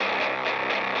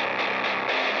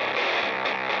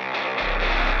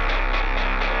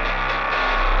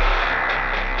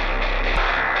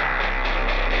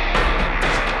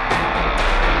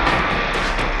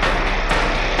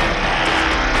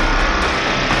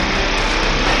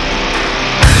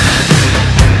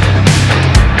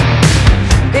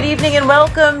and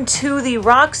welcome to the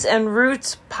Rocks and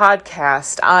Roots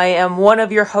podcast. I am one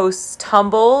of your hosts,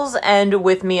 Tumbles, and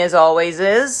with me as always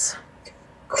is...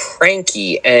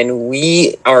 Cranky, and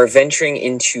we are venturing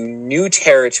into new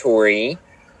territory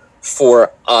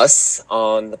for us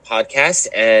on the podcast,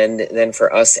 and then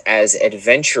for us as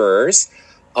adventurers.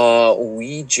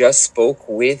 We just spoke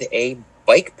with a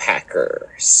bike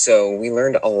packer, so we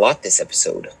learned a lot this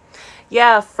episode.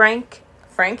 Yeah, Frank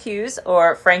Hughes,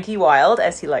 or Frankie Wild,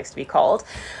 as he likes to be called.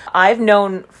 I've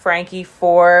known Frankie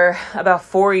for about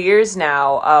 4 years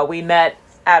now. We met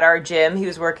at our gym. He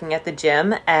was working at the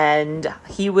gym, and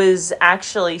he was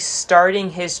actually starting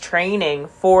his training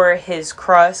for his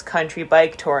cross-country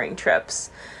bike touring trips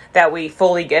that we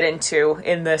fully get into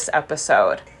in this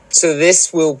episode. So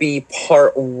this will be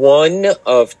part 1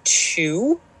 of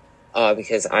 2.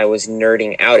 Because I was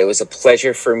nerding out. It was a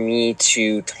pleasure for me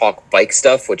to talk bike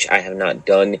stuff, which I have not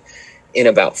done in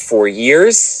about 4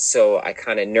 years. So I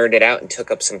kind of nerded out and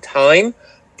took up some time.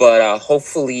 But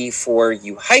hopefully for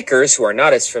you hikers who are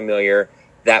not as familiar,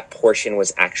 that portion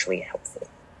was actually helpful.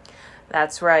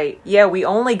 That's right. Yeah, we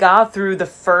only got through the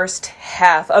first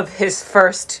half of his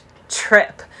first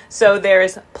trip. So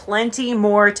there's plenty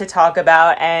more to talk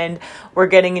about, and we're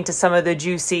getting into some of the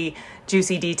juicy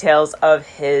details of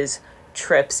his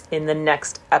trips in the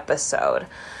next episode.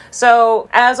 So,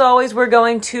 as always, we're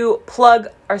going to plug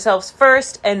ourselves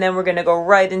first, and then we're going to go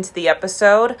right into the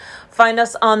episode. Find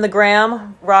us on the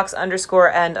gram,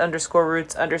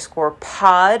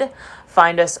 rocks_and_roots_pod.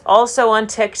 Find us also on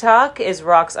TikTok, is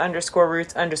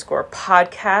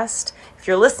rocks_roots_podcast. If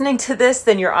you're listening to this,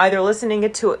 then you're either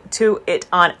listening to it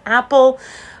on Apple.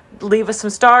 Leave us some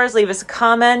stars, leave us a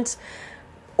comment.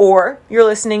 Or you're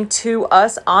listening to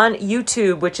us on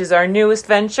YouTube, which is our newest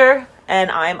venture,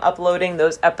 and I'm uploading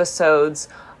those episodes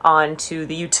onto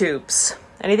the YouTubes.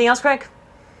 Anything else, Craig?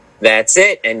 That's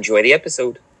it. Enjoy the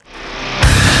episode.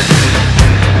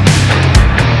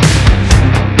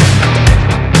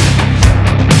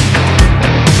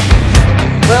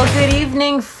 Well, good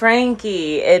evening,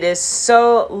 Frankie. It is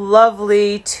so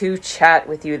lovely to chat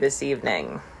with you this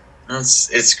evening.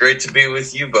 It's great to be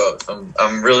with you both.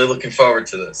 I'm really looking forward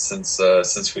to this since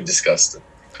we discussed it.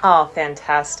 Oh,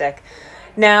 fantastic.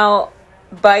 Now,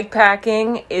 bike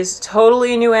packing is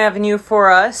totally a new avenue for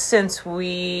us since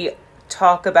we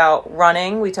talk about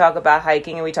running, we talk about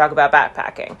hiking, and we talk about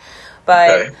backpacking.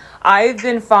 But okay. I've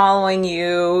been following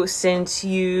you since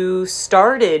you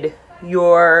started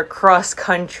your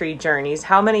cross-country journeys.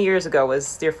 How many years ago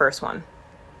was your first one?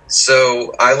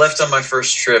 So I left on my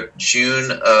first trip June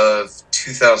of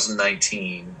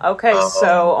 2019. Okay,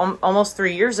 so almost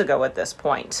 3 years ago at this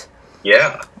point.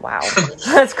 Yeah. Wow,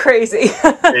 that's crazy.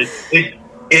 It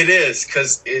is,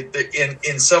 because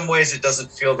in some ways it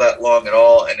doesn't feel that long at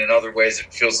all, and in other ways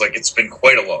it feels like it's been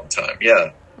quite a long time.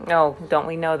 Yeah. No, don't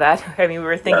we know that? I mean, we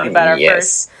were thinking about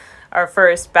our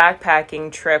first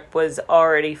backpacking trip was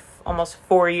already almost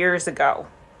 4 years ago.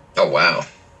 Oh wow!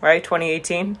 Right,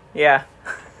 2018. Yeah.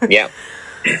 Yeah.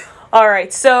 All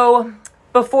right. So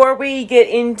before we get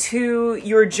into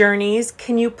your journeys,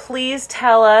 can you please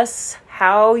tell us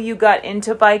how you got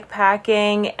into bike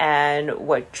packing and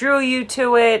what drew you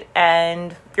to it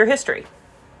and your history?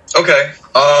 Okay.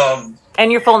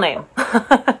 And your full name.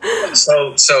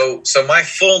 So my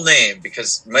full name,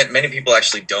 because many people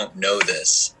actually don't know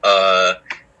this,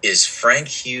 is Frank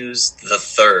Hughes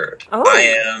III. Oh. I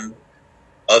am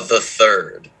the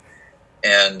third.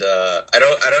 And I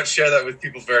don't share that with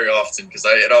people very often because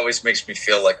it always makes me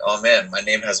feel like, oh man, my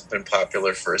name hasn't been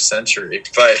popular for a century.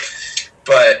 But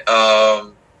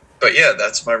yeah,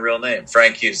 that's my real name,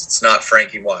 Frank Hughes. It's not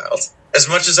Frankie Wild, as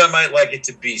much as I might like it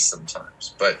to be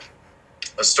sometimes. But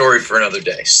a story for another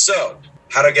day. So,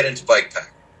 how to get into bike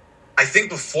packing? I think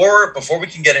before we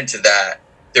can get into that,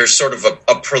 there's sort of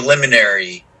a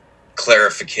preliminary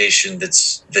clarification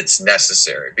that's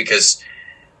necessary, because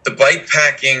the bike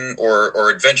packing or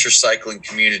adventure cycling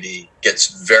community gets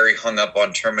very hung up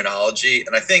on terminology,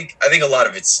 and I think a lot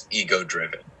of it's ego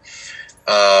driven.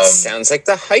 Sounds like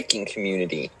the hiking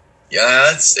community.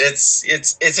 Yeah, it's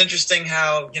interesting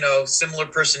how, similar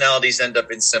personalities end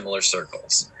up in similar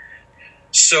circles.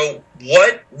 So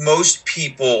what most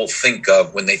people think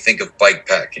of when they think of bike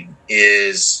packing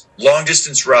is long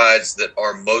distance rides that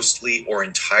are mostly or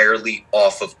entirely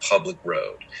off of public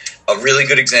road. A really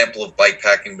good example of bike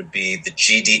packing would be the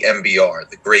GDMBR,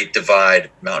 the Great Divide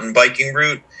mountain biking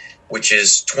route, which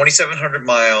is 2,700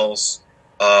 miles.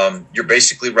 You're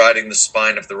basically riding the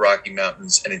spine of the Rocky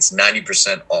Mountains, and it's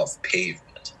 90% off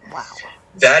pavement. Wow.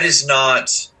 That is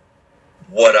not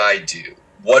what I do.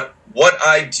 What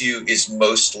I do is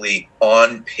mostly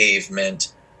on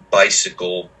pavement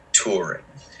bicycle touring.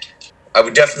 I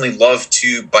would definitely love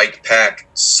to bike pack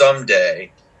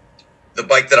someday. The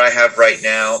bike that I have right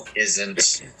now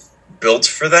isn't built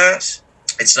for that.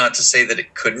 It's not to say that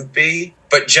it couldn't be,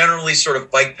 but generally sort of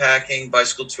bike packing,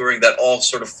 bicycle touring, that all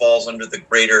sort of falls under the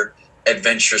greater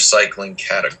adventure cycling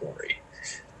category.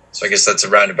 So I guess that's a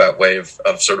roundabout way of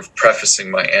sort of prefacing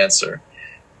my answer.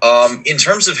 In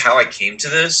terms of how I came to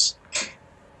this,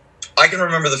 I can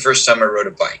remember the first time I rode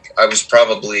a bike. I was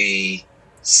probably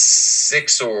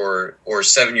 6 or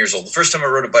 7 years old. The first time I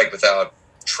rode a bike without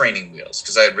training wheels,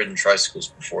 because I had ridden tricycles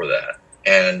before that.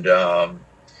 And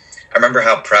I remember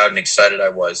how proud and excited I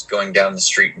was going down the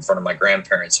street in front of my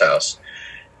grandparents' house.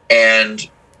 And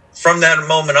from that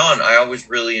moment on, I always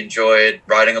really enjoyed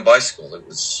riding a bicycle. It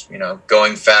was,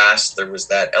 going fast. There was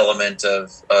that element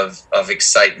of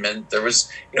excitement. There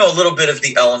was, a little bit of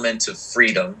the element of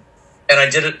freedom. And I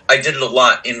did it a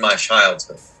lot in my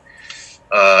childhood.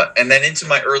 And then into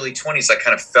my early 20s, I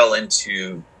kind of fell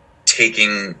into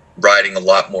taking riding a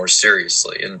lot more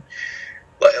seriously. And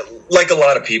like a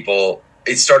lot of people,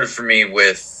 it started for me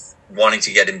with wanting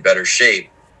to get in better shape.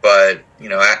 But,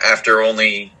 after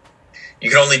you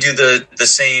can only do the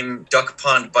same duck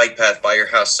pond bike path by your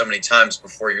house so many times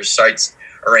before your sights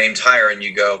are aimed higher and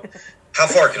you go, how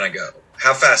far can I go?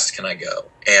 How fast can I go?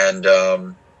 And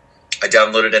I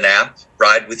downloaded an app,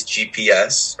 Ride with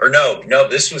GPS. Or no,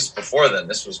 this was before then.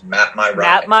 This was Map My Ride.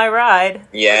 Map My Ride.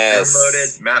 Yes. I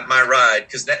downloaded Map My Ride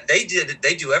because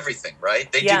they do everything,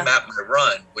 right? They do Map My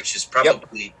Run, which is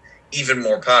probably even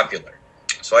more popular.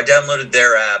 So I downloaded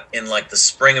their app in like the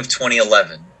spring of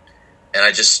 2011, and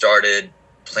I just started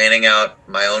planning out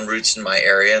my own routes in my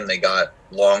area, and they got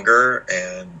longer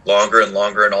and longer and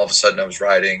longer, and all of a sudden I was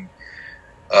riding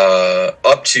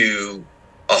up to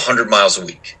 100 miles a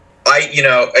week.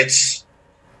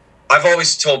 I've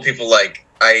always told people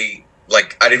I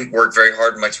didn't work very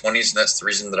hard in my 20s, and that's the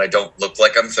reason that I don't look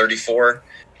like I'm 34.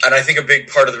 And I think a big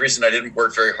part of the reason I didn't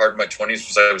work very hard in my 20s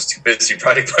was I was too busy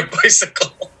riding my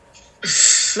bicycle.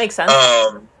 Makes sense.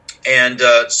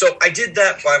 So I did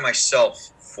that by myself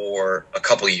for a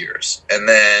couple of years. And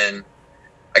then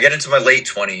I get into my late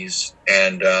 20s,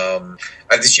 and I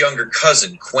have this younger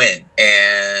cousin, Quinn.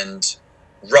 And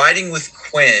riding with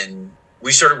Quinn,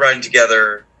 we started riding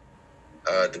together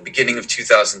at the beginning of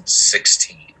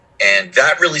 2016. And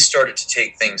that really started to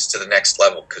take things to the next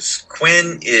level because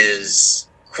Quinn is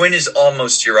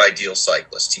almost your ideal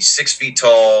cyclist. He's 6 feet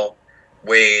tall,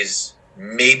 weighs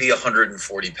maybe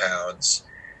 140 pounds,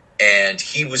 and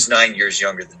he was 9 years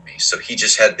younger than me. So he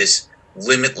just had this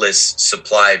limitless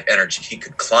supply of energy. He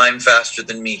could climb faster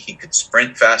than me. He could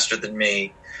sprint faster than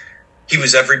me. He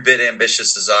was every bit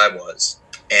ambitious as I was.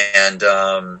 And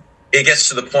it gets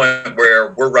to the point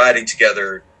where we're riding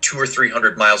together 200 or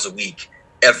 300 miles a week,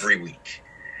 every week.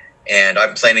 And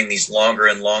I'm planning these longer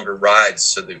and longer rides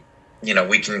so that,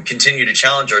 we can continue to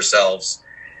challenge ourselves.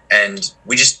 And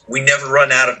we never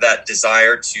run out of that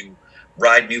desire to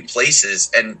ride new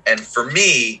places. And for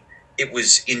me, it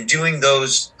was in doing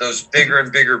those bigger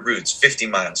and bigger routes, 50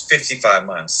 miles, 55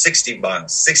 miles, 60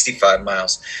 miles, 65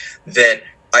 miles, that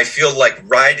I feel like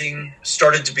riding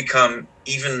started to become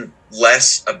even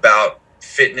less about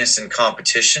fitness and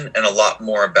competition and a lot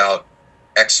more about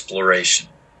exploration.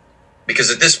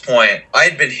 Because at this point, I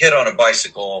had been hit on a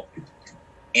bicycle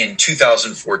in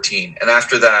 2014. And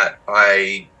after that,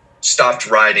 I stopped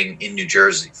riding in New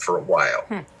Jersey for a while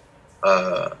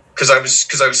because I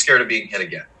was scared of being hit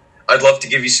again. I'd love to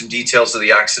give you some details of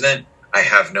the accident. I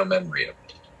have no memory of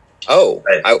it. Oh,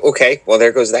 okay. Well,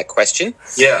 there goes that question.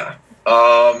 Yeah.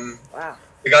 Wow.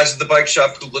 The guys at the bike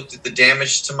shop who looked at the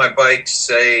damage to my bike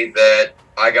say that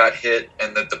I got hit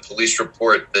and that the police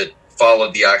report that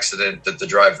followed the accident that the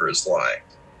driver is lying.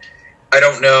 I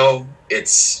don't know.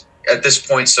 It's at this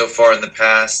point so far in the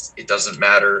past, it doesn't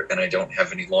matter, and I don't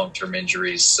have any long-term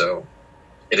injuries, so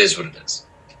it is what it is.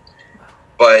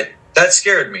 But that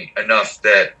scared me enough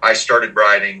that I started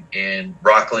riding in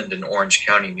Rockland and Orange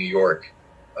County, New York,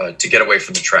 to get away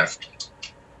from the traffic.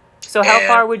 So how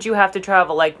far would you have to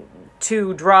travel,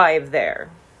 to drive there?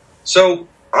 So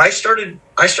I started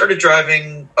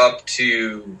driving up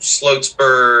to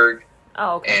Sloatsburg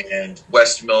and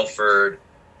West Milford.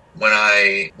 When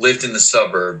I lived in the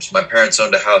suburbs, my parents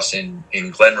owned a house in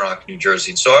Glen Rock, New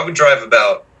Jersey. So I would drive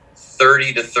about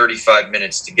 30 to 35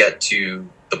 minutes to get to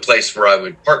the place where I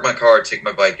would park my car, take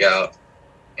my bike out,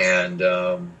 and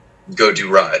go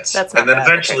do rides. That's not and then bad.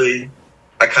 eventually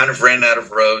I kind of ran out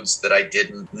of roads that I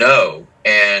didn't know.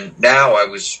 And now I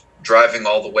was driving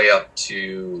all the way up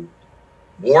to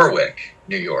Warwick,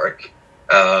 New York,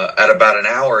 at about an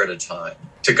hour at a time,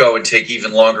 to go and take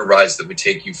even longer rides that would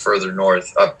take you further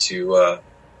north up to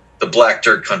the Black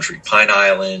Dirt Country, Pine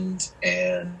Island,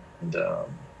 and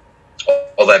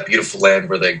all that beautiful land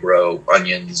where they grow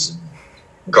onions and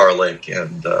garlic.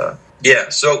 And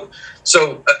so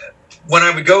when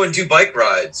I would go and do bike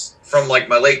rides from like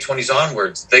my late 20s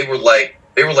onwards, they were like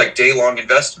day-long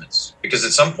investments, because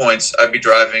at some points I'd be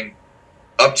driving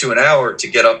up to an hour to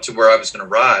get up to where I was going to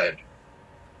ride.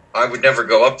 I would never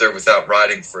go up there without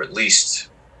riding for at least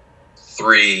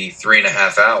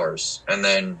 3.5 hours, and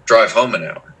then drive home an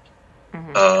hour.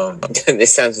 Mm-hmm.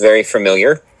 This sounds very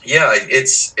familiar. Yeah, I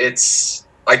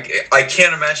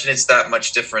can't imagine it's that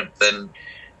much different than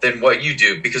what you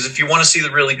do, because if you want to see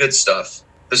the really good stuff,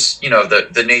 this,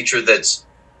 the nature that's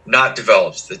not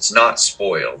developed, that's not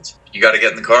spoiled, you got to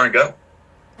get in the car and go.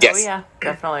 Yes. Oh yeah,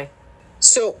 definitely.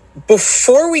 So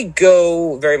before we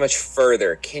go very much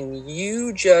further, can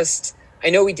you just,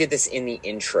 I know we did this in the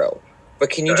intro,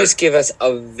 but can you just give us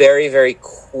a very, very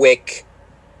quick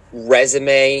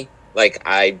resume? Like,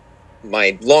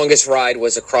 my longest ride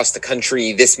was across the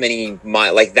country, this many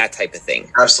miles, like that type of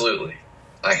thing. Absolutely.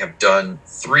 I have done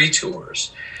 3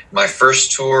 tours. My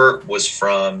first tour was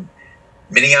from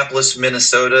Minneapolis,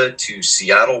 Minnesota to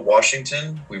Seattle,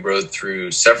 Washington. We rode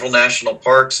through several national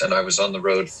parks, and I was on the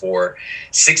road for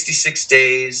 66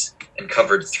 days and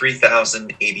covered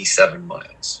 3,087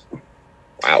 miles.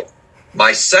 Wow.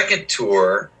 My second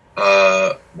tour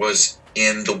was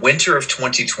in the winter of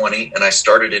 2020, and I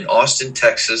started in Austin,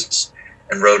 Texas,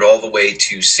 and rode all the way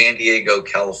to San Diego,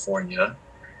 California.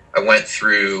 I went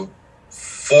through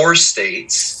 4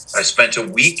 states. I spent a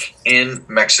week in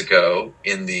Mexico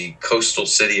in the coastal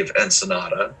city of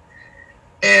Ensenada,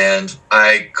 and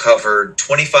I covered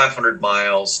 2,500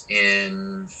 miles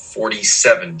in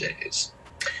 47 days.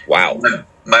 Wow.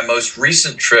 My most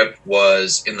recent trip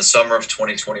was in the summer of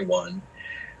 2021.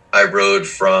 I rode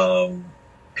from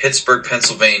Pittsburgh,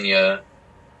 Pennsylvania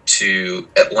to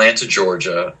Atlanta,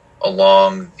 Georgia,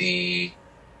 along the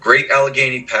Great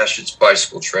Allegheny Passage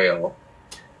Bicycle Trail,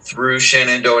 through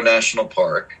Shenandoah National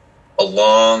Park,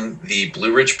 along the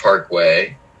Blue Ridge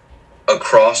Parkway,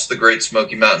 across the Great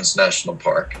Smoky Mountains National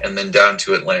Park, and then down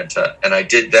to Atlanta. And I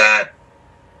did that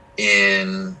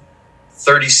in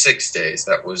 36 days.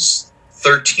 That was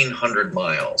 1,300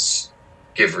 miles,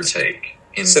 give or take.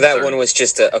 So that one was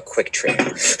just a quick trip.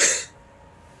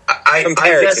 I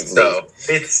guess so.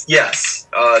 It's yes.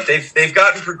 They've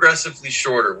gotten progressively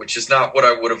shorter, which is not what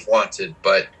I would have wanted,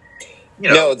 but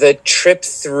No, the trip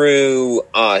through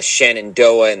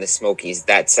Shenandoah and the Smokies,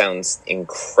 that sounds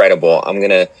incredible. I'm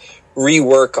gonna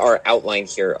rework our outline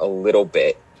here a little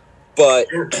bit, but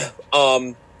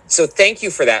so thank you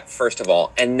for that, first of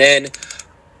all, and then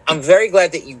I'm very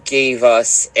glad that you gave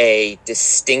us a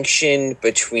distinction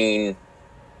between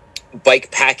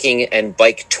bike packing and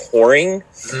bike touring.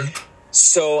 Mm-hmm.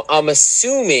 So I'm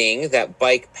assuming that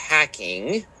bike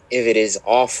packing, if it is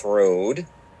off-road,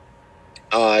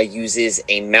 uses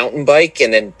a mountain bike,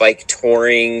 and then bike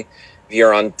touring, if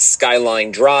you're on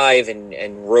Skyline Drive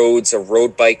and roads, a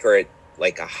road bike, or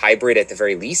like a hybrid at the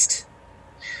very least.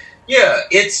 Yeah,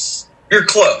 you're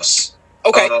close.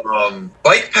 Okay.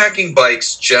 Bike packing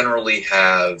bikes generally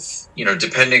have,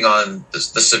 depending on the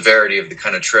severity of the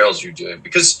kind of trails you're doing,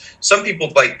 because some people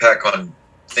bike pack on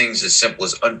things as simple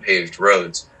as unpaved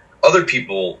roads. Other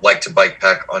people like to bike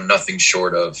pack on nothing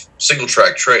short of single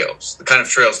track trails, the kind of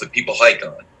trails that people hike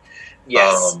on.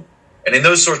 Yes. And in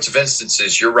those sorts of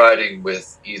instances, you're riding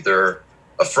with either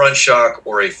a front shock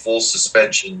or a full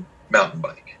suspension mountain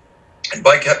bike. And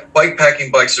bike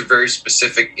packing bikes are very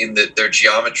specific in that their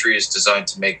geometry is designed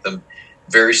to make them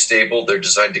very stable. They're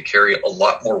designed to carry a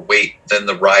lot more weight than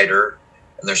the rider,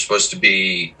 and they're supposed to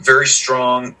be very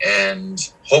strong and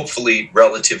hopefully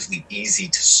relatively easy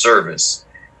to service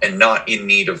and not in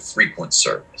need of frequent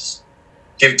service.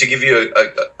 To give you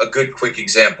a good quick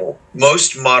example,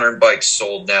 most modern bikes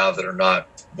sold now that are not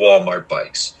Walmart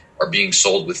bikes are being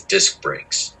sold with disc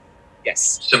brakes.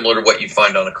 Yes. Similar to what you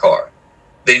find on a car.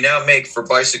 They now make for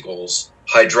bicycles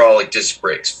hydraulic disc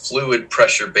brakes, fluid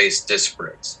pressure-based disc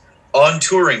brakes. On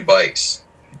touring bikes,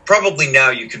 probably now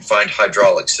you can find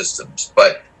hydraulic systems,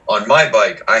 but on my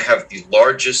bike, I have the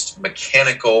largest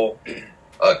mechanical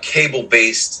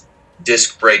cable-based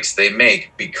disc brakes they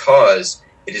make, because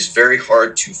it is very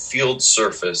hard to field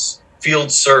service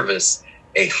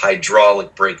a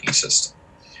hydraulic braking system.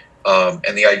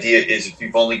 And the idea is, if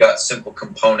you've only got simple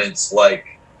components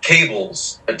like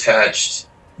cables attached,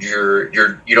 you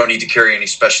don't need to carry any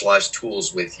specialized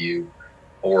tools with you,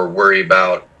 or worry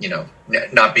about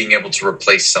not being able to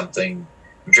replace something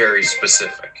very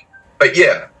specific. But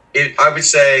yeah, I would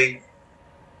say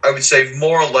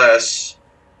more or less,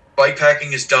 bike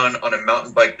packing is done on a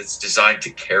mountain bike that's designed to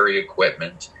carry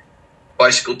equipment,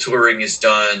 bicycle touring is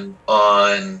done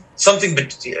on something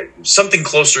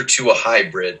closer to a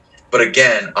hybrid, but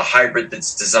again, a hybrid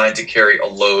that's designed to carry a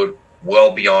load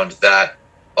well beyond that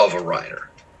of a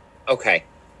rider. Okay.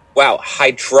 Wow,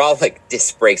 hydraulic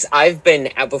disc brakes. I've been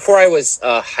before I was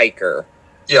a hiker.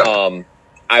 Yeah.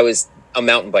 I was a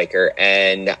mountain biker,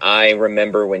 and I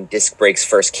remember when disc brakes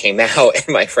first came out, and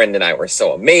my friend and I were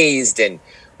so amazed, and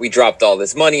we dropped all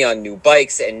this money on new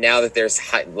bikes, and now that there's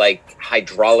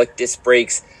hydraulic disc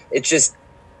brakes, it just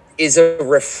is a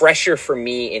refresher for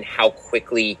me in how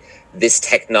quickly this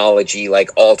technology, like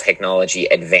all technology,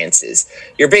 advances.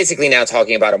 You're basically now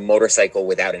talking about a motorcycle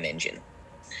without an engine.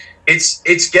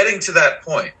 It's getting to that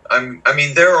point. I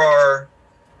mean, there are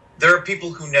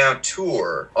people who now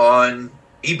tour on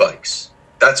e-bikes.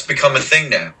 That's become a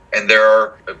thing now, and there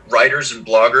are writers and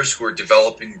bloggers who are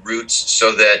developing routes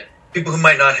so that people who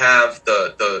might not have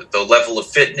the level of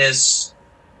fitness,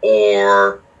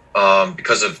 or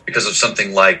because of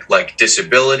something like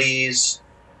disabilities,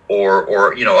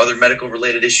 or other medical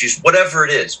related issues, whatever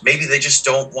it is, maybe they just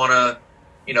don't want to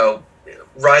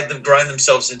grind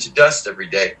themselves into dust every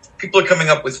day. People are coming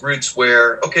up with routes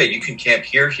where, okay, you can camp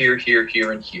here, here, here,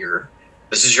 here, and here.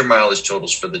 This is your mileage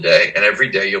totals for the day, and every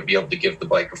day you'll be able to give the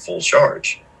bike a full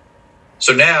charge.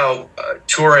 So now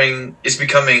touring is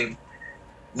becoming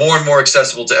more and more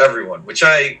accessible to everyone, which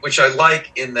I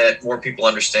like, in that more people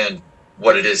understand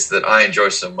what it is that I enjoy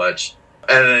so much.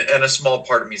 And a small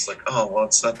part of me is like, oh, well,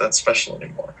 it's not that special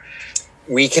anymore.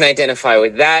 We can identify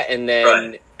with that, and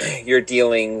then you're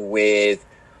dealing with,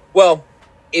 well,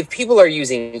 if people are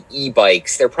using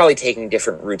e-bikes, they're probably taking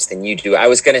different routes than you do. I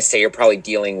was going to say you're probably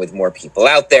dealing with more people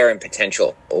out there and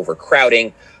potential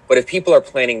overcrowding. But if people are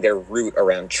planning their route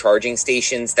around charging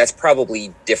stations, that's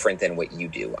probably different than what you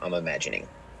do, I'm imagining.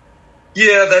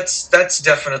 Yeah, that's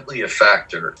definitely a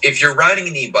factor. If you're riding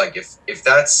an e-bike, if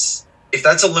that's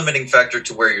a limiting factor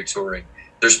to where you're touring,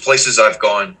 there's places I've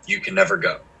gone you can never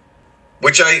go.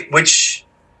 Which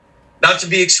not to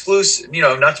be exclusive,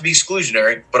 not to be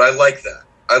exclusionary, but I like that.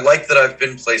 I like that I've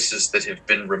been places that have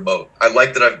been remote. I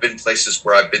like that I've been places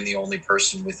where I've been the only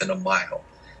person within a mile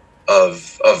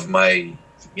of my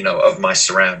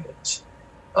surroundings.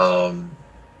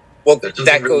 Well,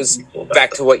 that goes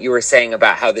back to what you were saying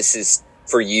about how this is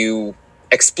for you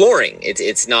exploring. It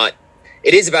is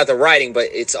about the riding, but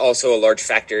it's also a large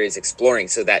factor is exploring.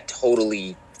 So that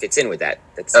totally fits in with that.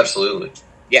 That's absolutely.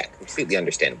 Yeah, completely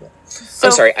understandable. So,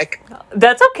 I'm sorry.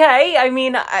 That's okay. I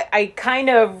mean, I kind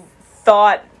of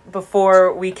thought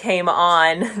before we came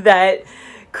on that,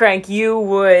 Crank, you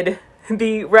would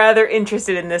be rather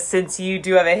interested in this since you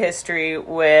do have a history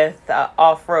with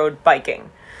off-road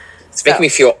biking. It's making me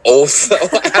feel old, though.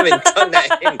 I haven't done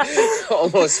that in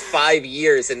almost 5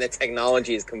 years, and the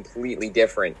technology is completely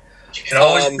different. You can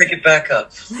always pick it back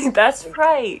up. That's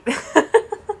right.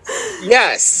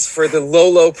 Yes, for the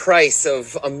low price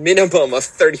of a minimum of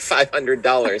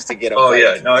 $3,500 to get a bike. Oh,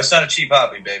 yeah. No, it's not a cheap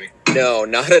hobby, baby. No,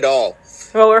 not at all.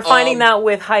 Well, we're finding that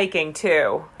with hiking,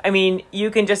 too. I mean, you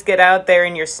can just get out there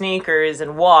in your sneakers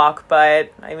and walk,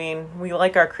 but, I mean, we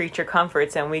like our creature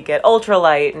comforts, and we get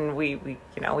ultralight, and we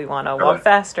want to walk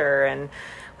faster, and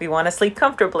we want to sleep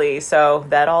comfortably, so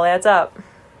that all adds up.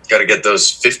 Got to get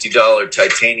those $50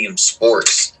 titanium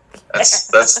sports. That's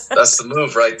the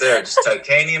move right there. Just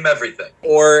titanium everything.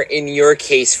 Or in your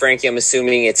case, Frankie, I'm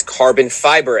assuming it's carbon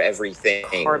fiber everything.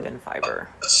 Carbon fiber.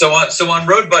 So on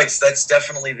road bikes, that's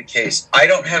definitely the case. I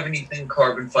don't have anything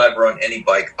carbon fiber on any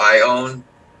bike I own.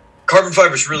 Carbon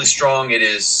fiber is really strong.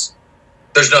 There's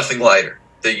nothing lighter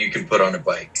that you can put on a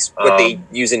bike. What they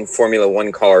use in Formula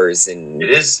One cars, and it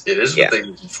is what they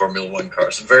use in Formula One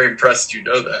cars. I'm very impressed you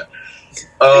know that.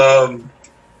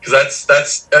 Because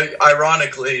that's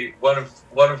ironically one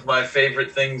of my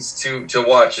favorite things to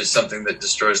watch is something that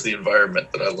destroys the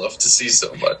environment that I love to see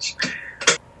so much.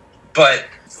 But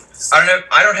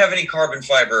I don't have any carbon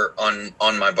fiber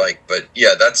on my bike, but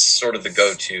yeah, that's sort of the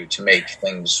go-to to make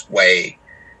things weigh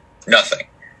nothing.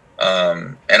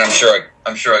 And I'm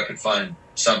sure I could find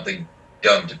something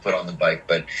dumb to put on the bike,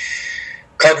 but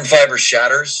carbon fiber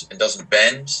shatters and doesn't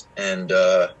bend, and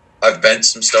I've bent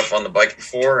some stuff on the bike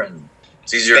before, and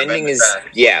it's easier bending to bend is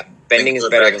back. Bending is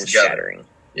better than shattering.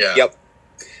 Yeah. Yep.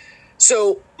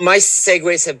 So my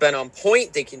segues have been on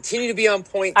point. They continue to be on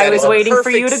point. I was waiting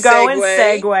for you to go and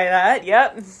segue that.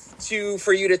 Yep.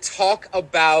 For you to talk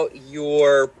about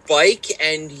your bike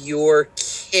and your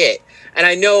kit. And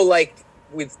I know, like,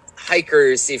 with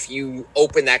hikers, if you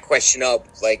open that question up,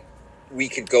 like, we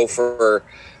could go for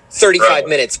 35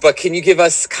 minutes. But can you give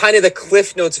us kind of the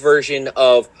Cliff Notes version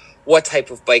of what type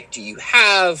of bike do you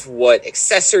have, what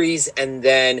accessories, and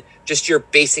then just your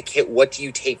basic kit. What do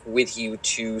you take with you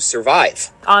to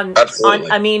survive? Absolutely.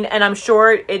 I mean, and I'm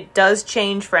sure it does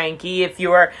change, Frankie, if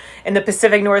you're in the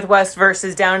Pacific Northwest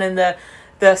versus down in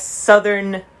the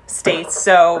southern states.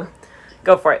 So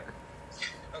go for it.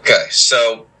 Okay,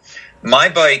 so my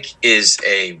bike is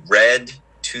a red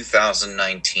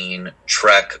 2019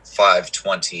 Trek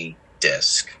 520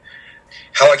 disc.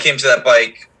 How I came to that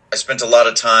bike, I spent a lot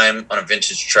of time on a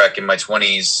vintage Trek in my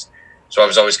 20s, so I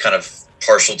was always kind of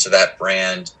partial to that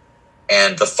brand.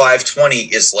 And the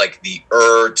 520 is like the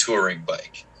touring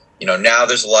bike. You know, now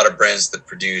there's a lot of brands that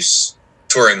produce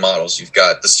touring models. You've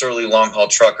got the Surly Long Haul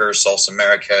Trucker, Salsa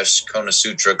Marrakesh, Kona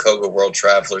Sutra, Koga World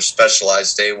Traveler,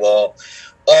 Specialized AWOL.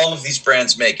 All of these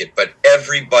brands make it, but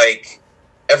every bike,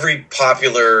 every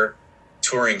popular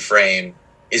touring frame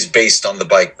is based on the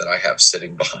bike that I have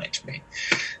sitting behind me.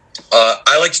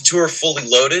 I like to tour fully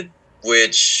loaded,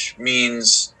 which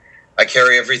means I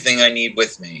carry everything I need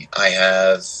with me. I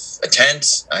have a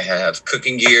tent, I have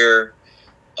cooking gear,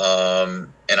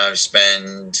 and I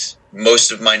spend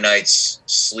most of my nights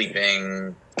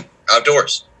sleeping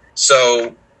outdoors.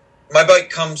 So my bike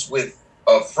comes with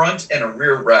a front and a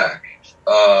rear rack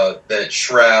that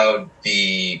shroud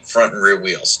the front and rear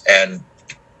wheels. And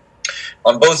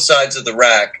on both sides of the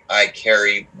rack, I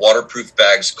carry waterproof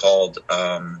bags called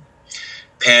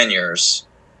panniers.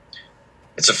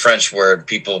 It's a French word.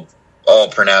 People all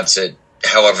pronounce it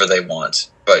however they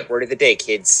want. But Word of the day,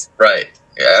 kids. right.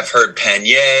 Yeah, I've heard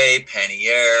pannier,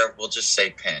 pannier. We'll just say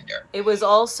pannier. It was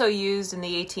also used in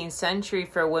the 18th century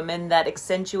for women that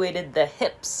accentuated the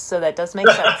hips, so that does make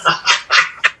sense.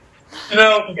 You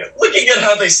know, looking at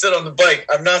how they sit on the bike,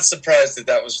 I'm not surprised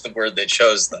that was the word they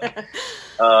chose then.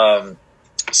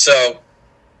 So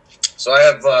I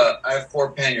have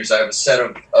 4 panniers. I have a set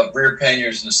of rear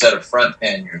panniers and a set of front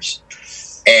panniers.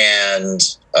 And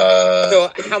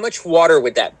So how much water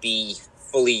would that be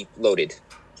fully loaded?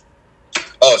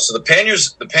 so the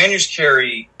panniers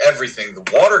carry everything. The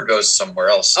water goes somewhere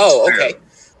else. Oh, okay.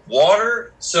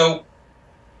 Water. So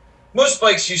most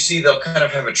bikes you see, they'll kind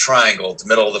of have a triangle at the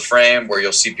middle of the frame where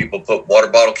you'll see people put water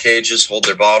bottle cages, hold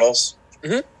their bottles.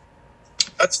 Mhm.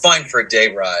 That's fine for a day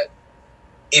ride.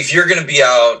 If you're going to be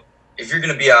out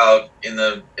in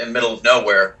the middle of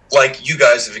nowhere, like you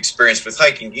guys have experienced with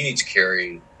hiking, you need to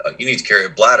carry a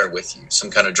bladder with you,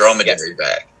 some kind of dromedary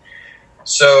bag.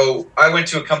 So I went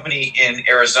to a company in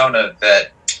Arizona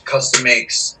that custom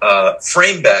makes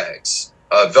frame bags,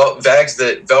 bags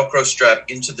that Velcro strap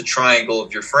into the triangle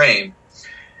of your frame.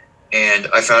 And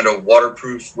I found a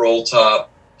waterproof roll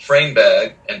top frame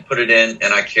bag and put it in,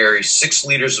 and I carry 6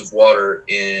 liters of water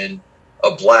in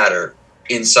a bladder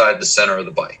inside the center of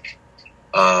the bike.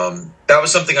 That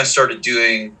was something I started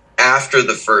doing after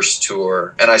the first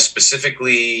tour, and I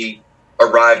specifically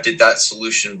arrived at that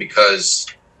solution because,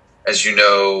 as you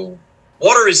know,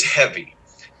 water is heavy,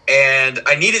 and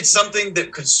I needed something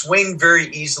that could swing very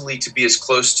easily to be as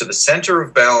close to the center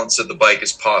of balance of the bike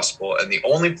as possible, and the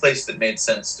only place that made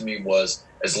sense to me was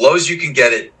as low as you can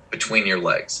get it between your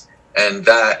legs, and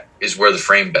that is where the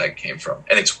frame bag came from,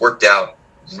 and it's worked out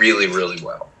really, really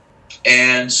well.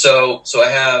 And so I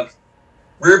have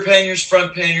rear panniers,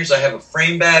 front panniers. I have a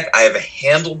frame bag. I have a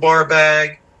handlebar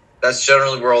bag. That's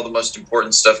generally where all the most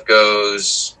important stuff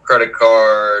goes. Credit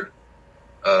card,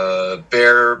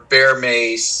 bear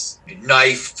mace,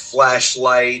 knife,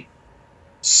 flashlight,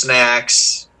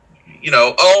 snacks. You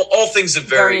know, all things that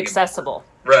Very accessible.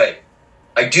 Right.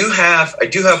 I do have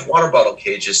water bottle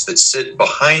cages that sit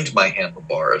behind my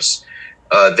handlebars.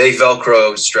 They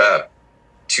Velcro strap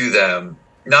to them.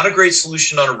 Not a great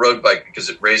solution on a road bike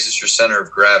because it raises your center of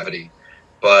gravity,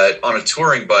 but on a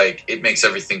touring bike, it makes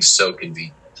everything so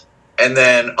convenient. And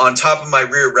then on top of my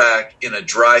rear rack in a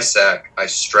dry sack, I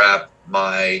strap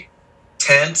my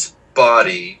tent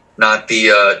body, not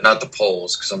the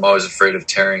poles, because I'm always afraid of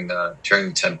tearing the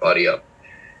tent body up,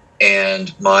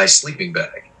 and my sleeping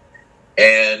bag.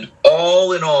 And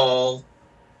all in all,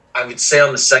 I would say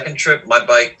on the second trip, my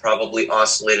bike probably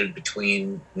oscillated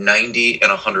between 90 and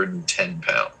 110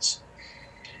 pounds,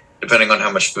 depending on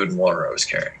how much food and water I was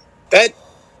carrying.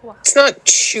 It's not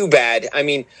too bad. I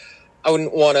mean, I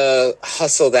wouldn't want to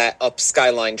hustle that up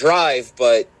Skyline Drive,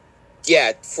 but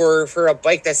yeah, for a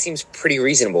bike, that seems pretty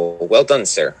reasonable. Well done,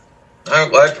 sir.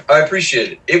 I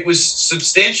appreciate it. It was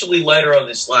substantially lighter on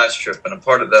this last trip, and a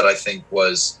part of that, I think,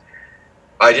 was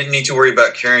I didn't need to worry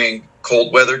about carrying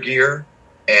cold weather gear.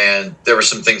 And there were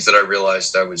some things that I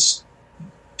realized I was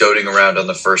doting around on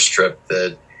the first trip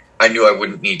that I knew I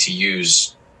wouldn't need to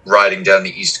use riding down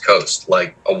the East Coast,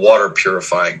 like a water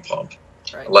purifying pump.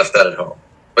 Right. I left that at home.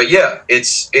 but yeah,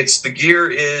 it's the gear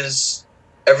is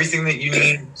everything that you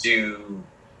need to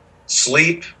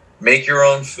sleep, make your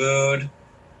own food.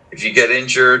 If you get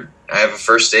injured, I have a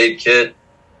first aid kit.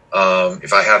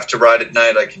 If I have to ride at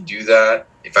night, I can do that.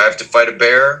 If I have to fight a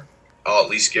bear, I'll at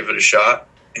least give it a shot.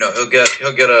 You know, he'll get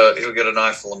a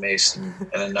knife full of mace and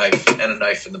a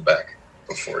knife in the back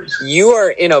before he's. You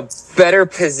are in a better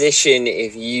position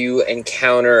if you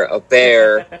encounter a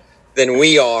bear than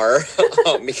we are,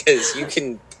 because you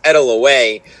can pedal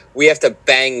away. We have to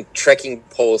bang trekking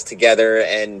poles together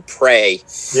and pray.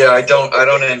 Yeah, I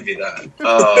don't envy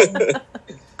that.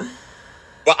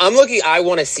 But I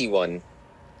want to see one.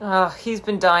 Oh, he's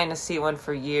been dying to see one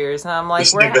for years, and I'm like, You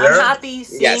see a I'm bear? happy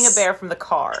seeing Yes. a bear from the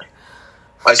car.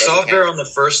 I saw a bear on the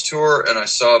first tour, and I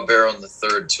saw a bear on the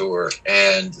third tour.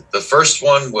 And the first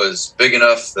one was big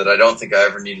enough that I don't think I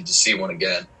ever needed to see one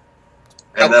again.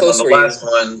 How And then on close the were you? last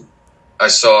one, I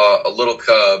saw a little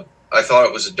cub. I thought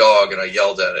it was a dog, and I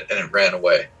yelled at it, and it ran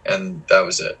away. And that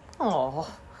was it.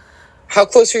 Oh, How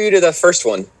close were you to the first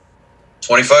one?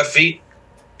 25 feet.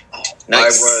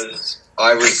 Nice.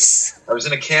 I was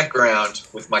in a campground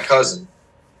with my cousin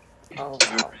oh,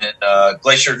 We wow. were in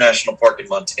Glacier National Park in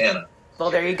Montana.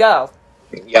 Well, there you go.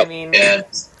 Yep. I mean, And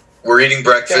we're eating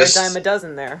they're a breakfast. dime a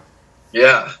dozen there.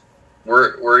 Yeah,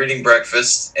 we're eating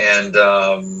breakfast, and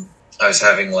I was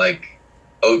having like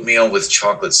oatmeal with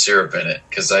chocolate syrup in it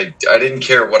because I didn't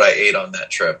care what I ate on that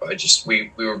trip.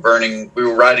 We were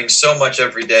riding so much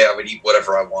every day. I would eat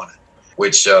whatever I wanted,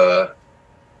 which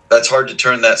that's hard to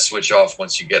turn that switch off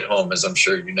once you get home, as I'm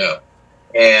sure you know.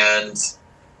 And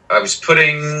I was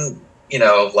putting,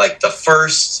 like the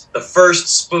first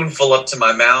spoonful up to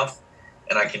my mouth,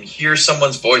 and I can hear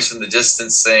someone's voice in the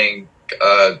distance saying,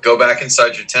 go back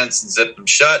inside your tents and zip them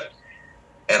shut.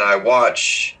 And I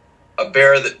watch a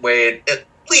bear that weighed at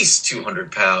least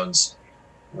 200 pounds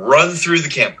run through the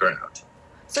campground.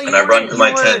 So And I run to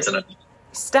my tent and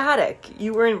static.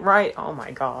 You weren't right. Oh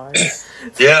my god.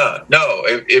 yeah, no,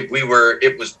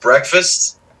 it was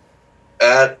breakfast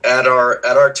at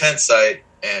our tent site,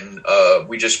 and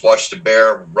we just watched a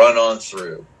bear run on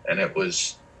through, and it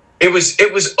was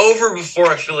over before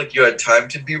I feel like you had time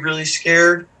to be really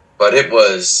scared. But it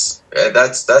was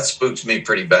that spooked me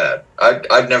pretty bad.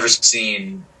 I'd never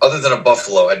seen, other than a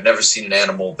buffalo, I'd never seen an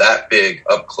animal that big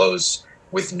up close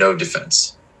with no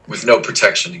defense, with no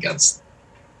protection against.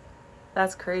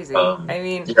 That's crazy. I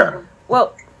mean, Yeah.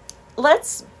 well,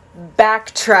 let's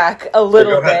backtrack a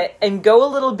little Go ahead. bit and go a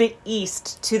little bit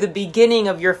east to the beginning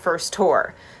of your first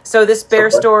tour. So this bear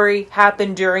Okay. story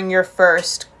happened during your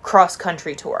first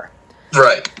cross-country tour.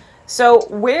 Right. So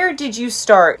where did you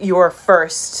start your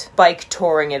first bike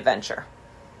touring adventure?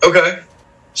 Okay.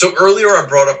 So earlier I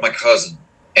brought up my cousin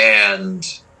and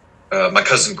my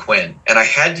cousin Quinn, and I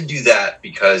had to do that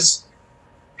because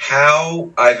how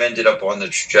I've ended up on the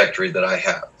trajectory that I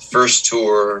have, first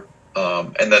tour,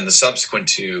 and then the subsequent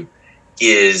two,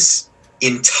 is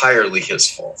entirely his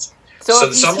fault. So So if the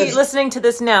he's summer- listening to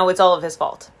this now, it's all of his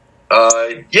fault.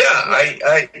 I'm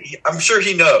sure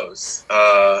he knows.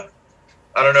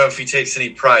 I don't know if he takes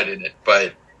any pride in it,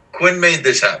 but Quinn made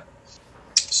this happen.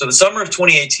 So the summer of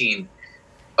 2018,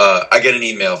 I get an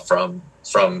email from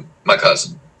my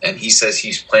cousin, and he says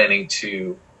he's planning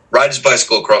to ride his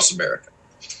bicycle across America.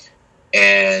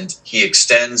 And he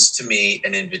extends to me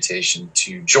an invitation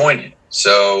to join him.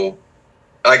 So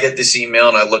I get this email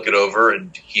and I look it over,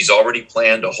 and he's already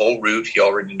planned a whole route. He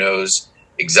already knows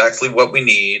exactly what we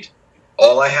need.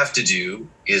 All I have to do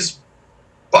is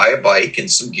buy a bike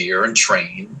and some gear and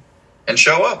train and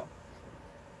show up.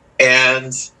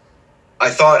 And I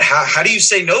thought, how do you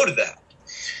say no to that?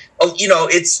 Oh,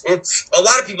 it's a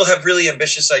lot of people have really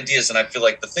ambitious ideas, and I feel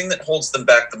like the thing that holds them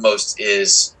back the most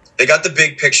is they got the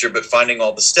big picture, but finding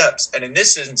all the steps. And in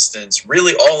this instance,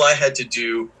 really all I had to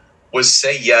do was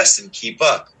say yes and keep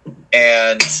up.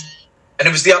 And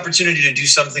it was the opportunity to do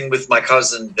something with my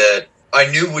cousin that I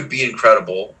knew would be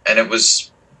incredible. And it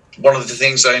was one of the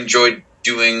things I enjoyed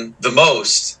doing the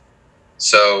most.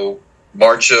 So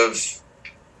March of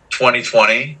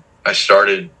 2020, I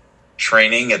started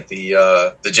training at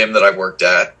the gym that I worked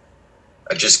at.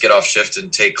 I just get off shift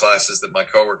and take classes that my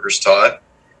coworkers taught.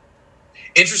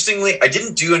 Interestingly, I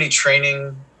didn't do any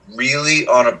training really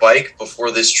on a bike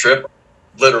before this trip.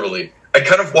 Literally, I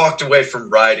kind of walked away from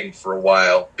riding for a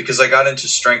while because I got into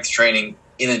strength training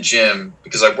in a gym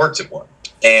because I worked at one.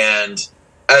 And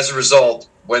as a result,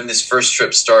 when this first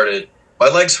trip started, my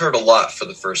legs hurt a lot for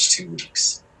the first 2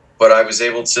 weeks, but I was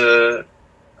able to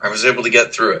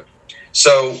get through it.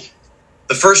 So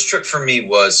the first trip for me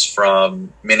was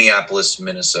from Minneapolis,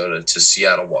 Minnesota to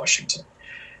Seattle, Washington.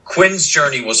 Quinn's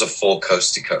journey was a full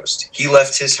coast to coast. He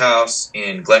left his house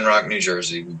in Glen Rock, New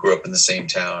Jersey. We grew up in the same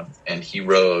town, and he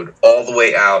rode all the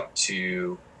way out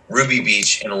to Ruby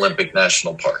Beach in Olympic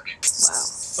National Park.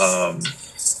 Wow.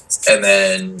 And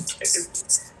then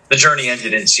the journey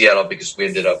ended in Seattle because we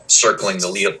ended up circling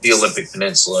the Olympic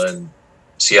Peninsula, and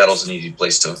Seattle's an easy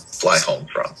place to fly home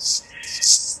from.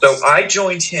 So I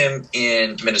joined him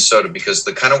in Minnesota because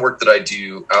the kind of work that I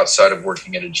do outside of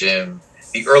working at a gym,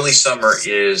 the early summer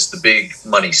is the big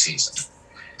money season.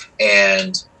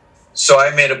 And so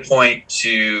I made a point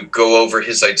to go over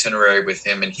his itinerary with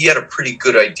him, and he had a pretty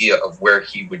good idea of where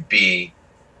he would be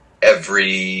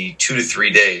every 2 to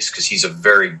 3 days because he's a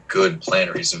very good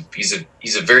planner. He's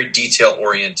a very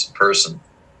detail-oriented person.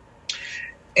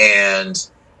 And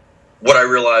what I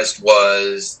realized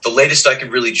was the latest I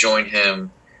could really join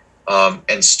him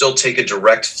and still take a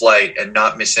direct flight and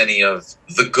not miss any of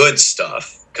the good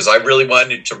stuff, because I really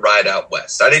wanted to ride out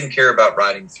west. I didn't care about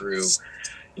riding through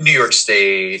New York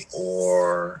State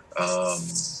or,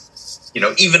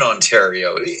 even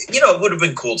Ontario. It would have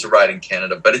been cool to ride in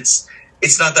Canada, but it's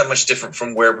not that much different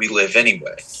from where we live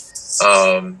anyway.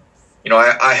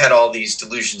 I had all these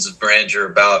delusions of grandeur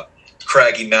about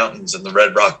craggy mountains and the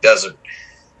Red Rock Desert.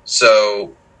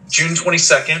 So June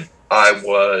 22nd, I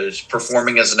was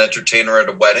performing as an entertainer at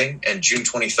a wedding, and June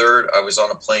 23rd, I was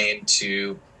on a plane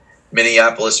to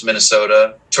Minneapolis,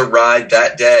 Minnesota, to ride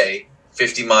that day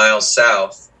 50 miles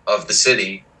south of the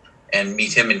city and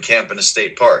meet him in camp in a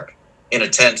state park in a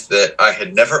tent that I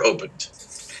had never opened.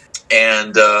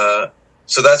 And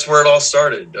so that's where it all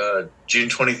started, June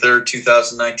 23rd,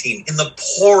 2019, in the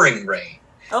pouring rain.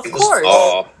 Of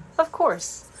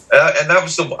course. And that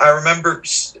was I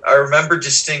remember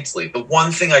distinctly. The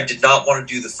one thing I did not want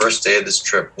to do the first day of this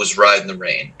trip was ride in the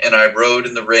rain. And I rode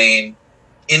in the rain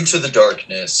into the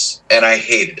darkness, and I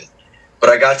hated it. But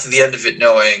I got to the end of it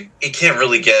knowing it can't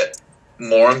really get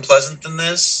more unpleasant than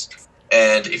this.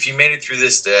 And if you made it through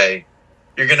this day,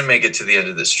 you're going to make it to the end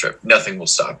of this trip. Nothing will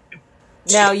stop you.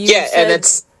 Now and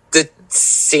that's the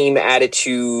same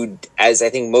attitude as I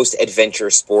think most adventure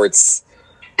sports.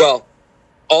 Well,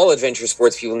 all adventure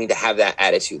sports people need to have that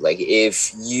attitude. Like,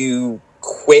 if you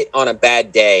quit on a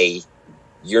bad day,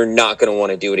 you're not going to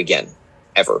want to do it again,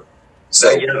 ever.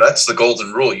 So that's the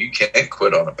golden rule. You can't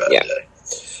quit on a bad day.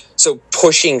 So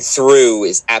pushing through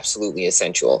is absolutely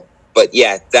essential. But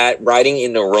yeah, that riding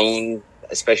in the rain,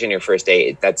 especially on your first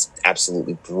day, that's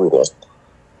absolutely brutal.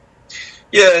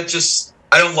 Yeah,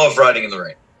 I don't love riding in the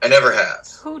rain. I never have.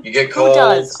 You get cold. Who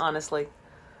does, honestly?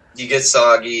 You get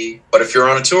soggy, but if you're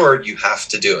on a tour, you have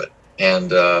to do it.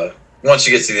 And once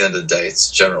you get to the end of the day, it's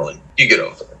generally, you get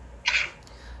over it.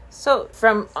 So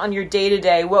on your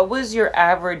day-to-day, what was your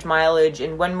average mileage,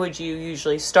 and when would you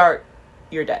usually start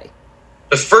your day?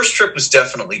 The first trip was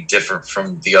definitely different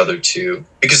from the other two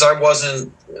because it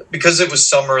was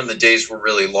summer and the days were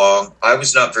really long. I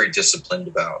was not very disciplined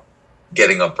about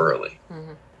getting up early.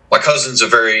 Mm-hmm. My cousin's a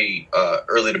very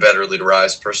early to bed, early to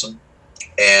rise person.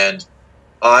 And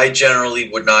I generally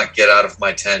would not get out of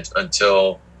my tent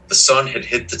until the sun had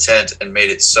hit the tent and made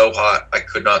it so hot I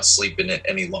could not sleep in it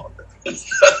any longer.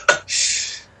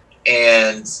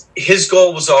 And his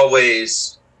goal was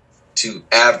always to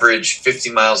average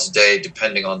 50 miles a day,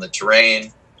 depending on the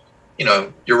terrain.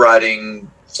 You're riding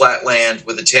flat land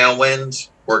with a tailwind,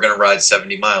 we're going to ride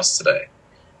 70 miles today.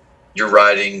 You're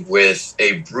riding with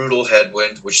a brutal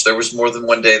headwind, which there was more than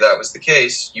one day that was the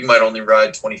case. You might only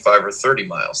ride 25 or 30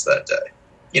 miles that day.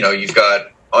 You've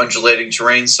got undulating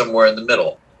terrain somewhere in the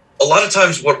middle. A lot of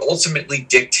times what ultimately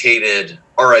dictated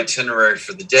our itinerary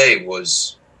for the day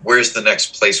was, where's the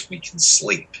next place we can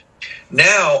sleep?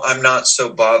 Now I'm not so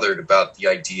bothered about the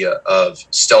idea of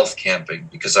stealth camping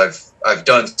because I've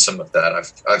done some of that.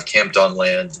 I've camped on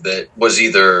land that was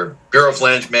either Bureau of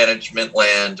Land Management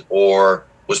land or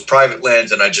was private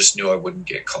land, and I just knew I wouldn't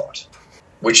get caught,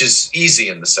 which is easy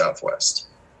in the Southwest.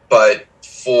 But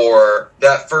for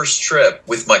that first trip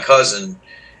with my cousin,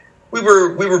 we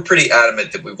were pretty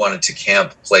adamant that we wanted to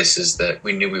camp places that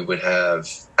we knew we would have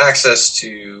access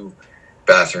to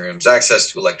bathrooms,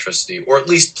 access to electricity, or at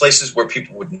least places where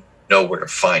people would know where to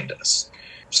find us.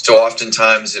 So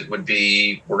oftentimes it would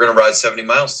be, we're going to ride 70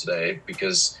 miles today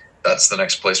because that's the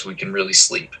next place we can really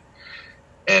sleep.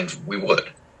 And we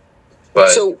would. But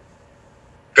so,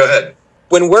 go ahead.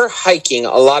 When we're hiking,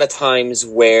 a lot of times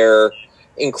we're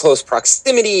in close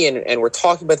proximity and we're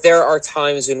talking, but there are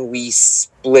times when we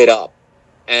split up.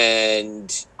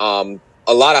 And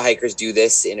a lot of hikers do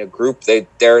this in a group.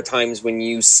 There are times when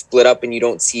you split up and you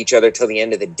don't see each other till the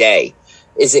end of the day.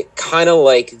 Is it kind of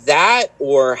like that,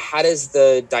 or how does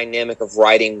the dynamic of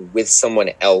riding with someone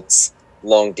else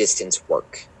long distance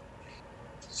work?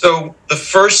 So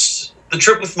the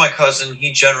trip with my cousin,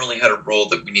 he generally had a rule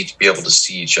that we need to be able to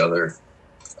see each other.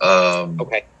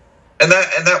 Okay. And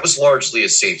that was largely a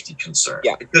safety concern.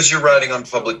 Yeah. Because you're riding on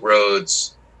public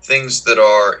roads, things that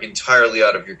are entirely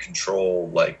out of your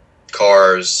control, like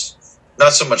cars,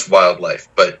 not so much wildlife,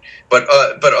 but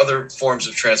other forms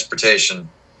of transportation.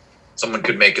 Someone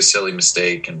could make a silly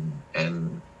mistake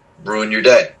and ruin your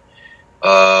day.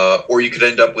 Or you could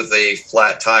end up with a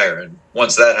flat tire, and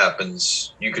once that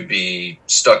happens, you could be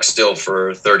stuck still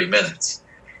for 30 minutes.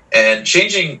 And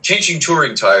changing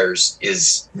touring tires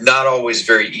is not always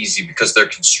very easy because their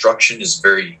construction is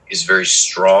very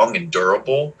strong and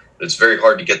durable. It's very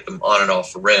hard to get them on and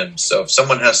off a rim. So if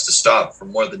someone has to stop for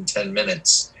more than 10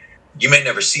 minutes, you may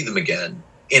never see them again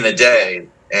in a day.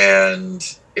 And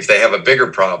if they have a bigger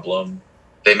problem,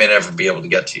 they may never be able to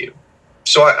get to you.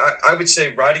 So I would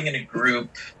say riding in a group,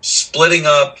 splitting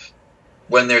up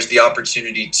when there's the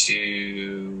opportunity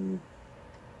to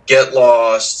get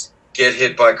lost, get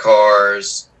hit by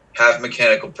cars, have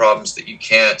mechanical problems that you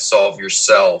can't solve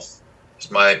yourself.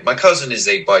 My cousin is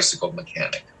a bicycle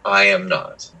mechanic. I am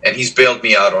not. And he's bailed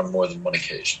me out on more than one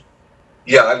occasion.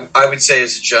 Yeah, I would say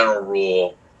as a general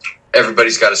rule,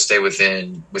 everybody's got to stay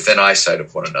within eyesight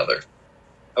of one another.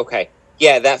 Okay.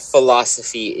 Yeah, that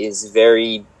philosophy is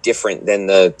very different than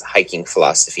the hiking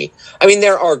philosophy. I mean,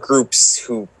 there are groups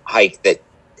who hike that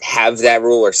have that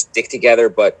rule or stick together,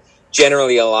 but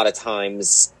generally a lot of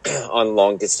times on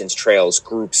long distance trails,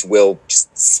 groups will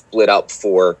just split up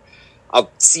for, I'll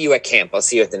see you at camp, I'll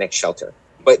see you at the next shelter.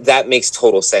 But that makes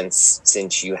total sense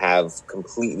since you have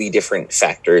completely different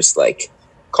factors like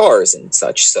cars and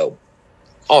such. So,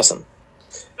 awesome.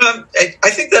 I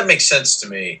think that makes sense to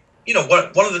me. You know,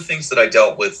 one of the things that I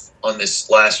dealt with on this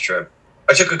last trip,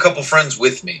 I took a couple friends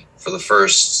with me for the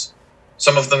first,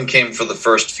 some of them came for the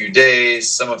first few days,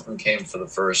 some of them came for the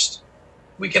first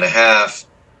week and a half.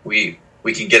 We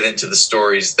can get into the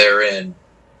stories therein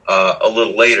a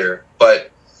little later, but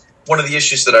one of the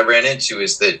issues that I ran into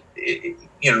is that,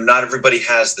 not everybody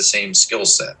has the same skill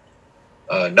set.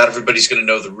 Not everybody's going to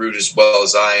know the route as well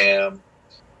as I am.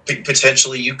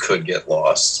 Potentially you could get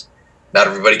lost. Not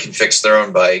everybody can fix their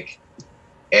own bike.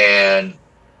 And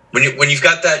when you've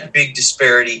got that big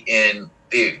disparity in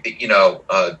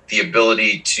the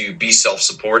ability to be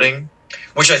self-supporting,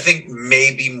 which I think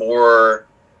may be more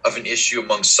of an issue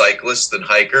among cyclists than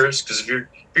hikers, because if you're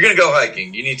going to go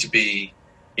hiking, you need to be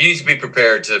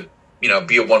prepared to,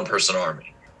 be a one-person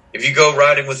army. If you go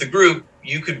riding with a group,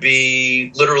 you could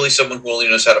be literally someone who only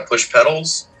knows how to push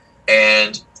pedals,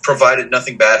 and provided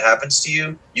nothing bad happens to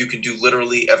you, you can do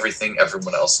literally everything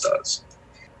everyone else does.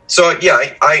 So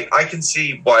yeah, I can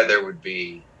see why there would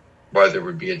be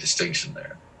a distinction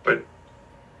there. But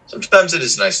sometimes it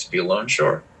is nice to be alone,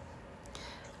 sure.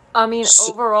 I mean,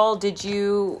 overall, did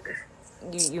you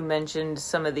mentioned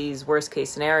some of these worst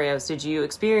case scenarios. Did you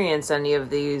experience any of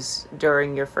these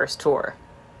during your first tour?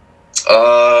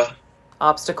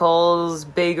 Obstacles,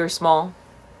 big or small?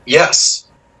 Yes.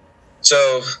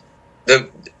 So the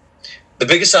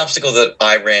biggest obstacle that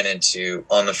I ran into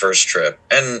on the first trip,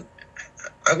 and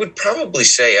I would probably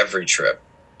say every trip,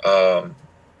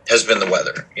 has been the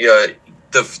weather. Yeah,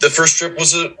 the first trip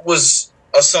was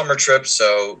a summer trip,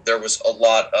 so there was a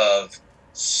lot of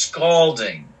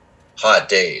scalding hot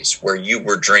days where you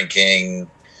were drinking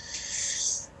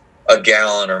a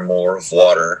gallon or more of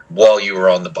water while you were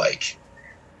on the bike.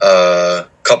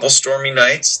 Couple stormy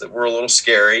nights that were a little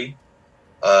scary.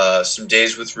 Some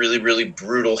days with really, really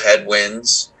brutal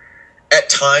headwinds. At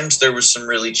times, there was some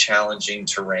really challenging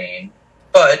terrain.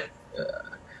 But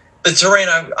the terrain,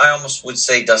 I almost would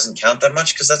say, doesn't count that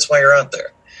much because that's why you're out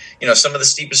there. Some of the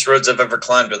steepest roads I've ever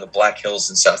climbed are the Black Hills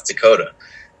in South Dakota.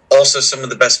 Also, some of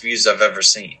the best views I've ever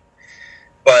seen.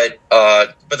 But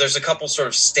there's a couple sort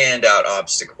of standout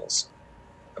obstacles.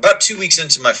 About 2 weeks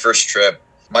into my first trip,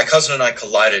 my cousin and I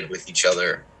collided with each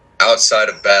other outside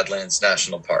of Badlands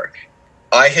National Park.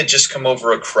 I had just come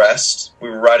over a crest. We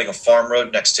were riding a farm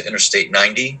road next to Interstate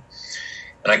 90.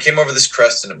 And I came over this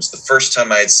crest, and it was the first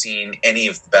time I had seen any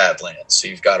of the Badlands. So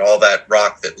you've got all that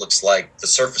rock that looks like the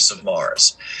surface of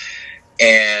Mars.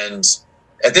 And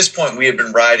at this point, we had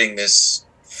been riding this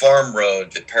farm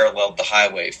road that paralleled the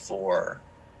highway for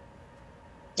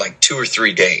like 2 or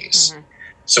 3 days. Mm-hmm.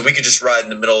 So we could just ride in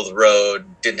the middle of the road,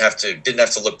 didn't have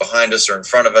to look behind us or in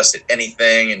front of us at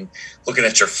anything, and looking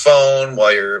at your phone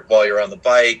while you're on the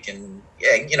bike, and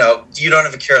you don't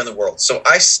have a care in the world. So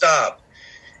I stop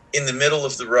in the middle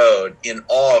of the road in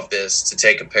awe of this to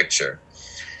take a picture.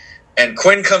 And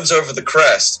Quinn comes over the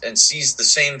crest and sees the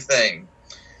same thing,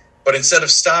 but instead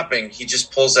of stopping, he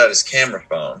just pulls out his camera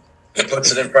phone and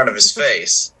puts it in front of his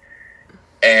face.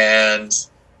 and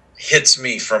hits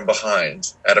me from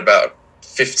behind at about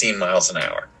 15 miles an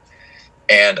hour.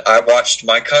 And I watched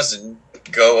my cousin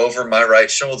go over my right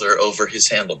shoulder over his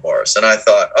handlebars. And I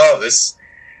thought,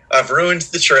 I've ruined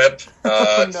the trip.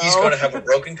 No. He's going to have a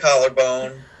broken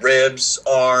collarbone, ribs,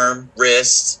 arm,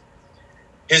 wrist.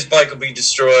 His bike will be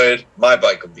destroyed. My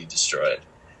bike will be destroyed.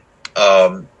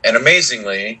 And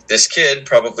amazingly, this kid,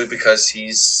 probably because he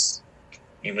was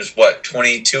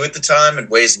 22 at the time and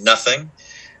weighs nothing.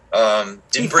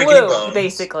 Didn't break any bones.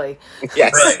 Basically.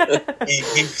 Yes. Right.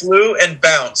 He flew and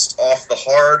bounced off the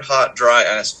hard, hot, dry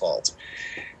asphalt.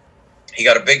 He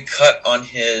got a big cut on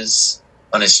his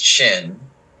chin,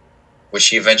 which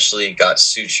he eventually got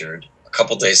sutured a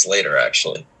couple days later,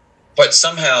 actually. But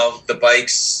somehow the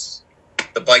bikes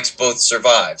both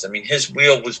survived. I mean, his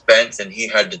wheel was bent and he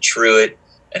had to true it,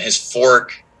 and his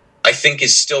fork, I think,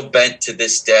 is still bent to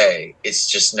this day. It's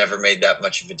just never made that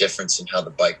much of a difference in how the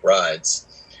bike rides.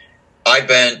 I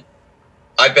bent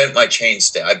my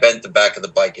chainstay. I bent the back of the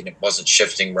bike and it wasn't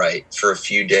shifting right for a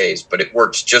few days, but it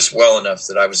worked just well enough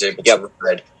that I was able to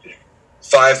ride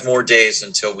 5 more days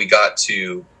until we got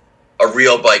to a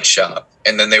real bike shop,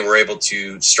 and then they were able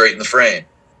to straighten the frame.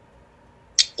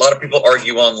 A lot of people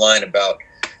argue online about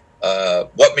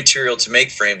what material to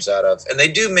make frames out of, and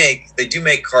they do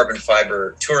make carbon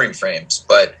fiber touring frames,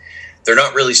 but they're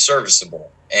not really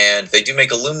serviceable. And they do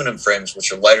make aluminum frames,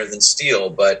 which are lighter than steel,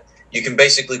 but you can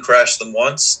basically crash them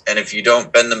once, and if you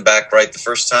don't bend them back right the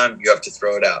first time, you have to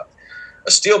throw it out.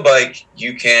 A steel bike,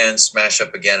 you can smash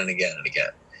up again and again and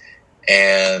again.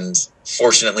 And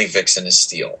fortunately, Vixen is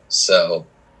steel, so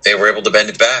they were able to bend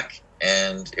it back,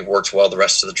 and it worked well the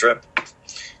rest of the trip.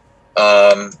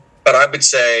 But I would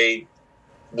say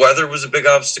weather was a big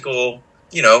obstacle.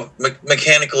 You know,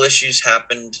 mechanical issues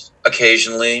happened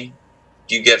occasionally.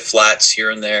 You get flats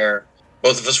here and there.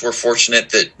 Both of us were fortunate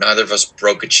that neither of us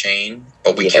broke a chain,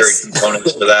 but we carried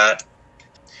components for that.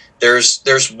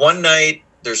 There's one night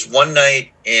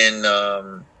in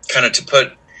kind of to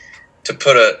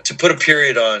put a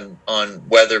period on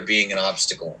weather being an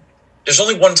obstacle. There's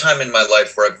only one time in my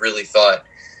life where I've really thought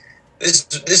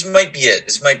this might be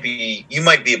it. You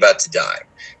might be about to die.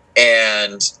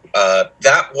 And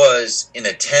that was in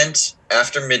a tent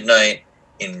after midnight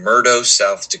in Murdo,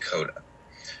 South Dakota.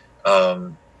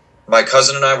 My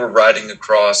cousin and I were riding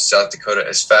across South Dakota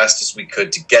as fast as we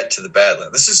could to get to the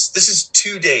Badlands. This is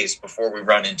 2 days before we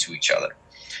run into each other.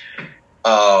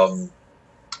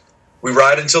 We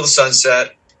ride until the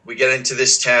sunset. We get into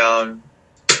this town.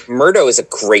 Murdo is a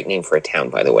great name for a town,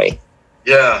 by the way.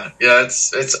 Yeah.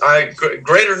 It's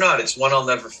great or not, it's one I'll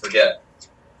never forget.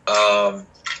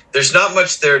 There's not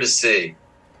much there to see.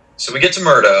 So we get to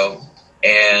Murdo,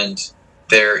 and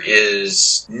there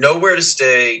is nowhere to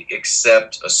stay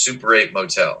except a Super 8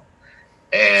 motel.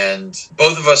 And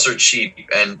both of us are cheap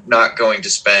and not going to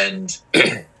spend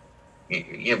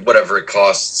whatever it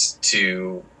costs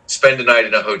to spend a night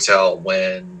in a hotel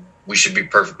when we should be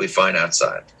perfectly fine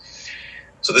outside.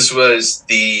 So this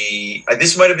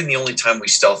might have been the only time we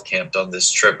stealth camped on this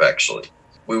trip, actually.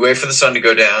 We wait for the sun to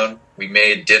go down. We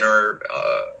made dinner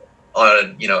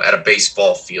at a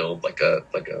baseball field, like a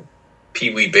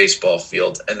peewee baseball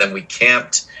field, and then we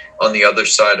camped on the other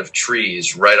side of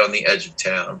trees right on the edge of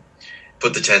town,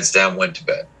 put the tents down, went to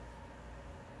bed.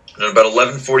 And at about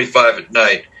 11:45 at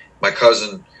night, my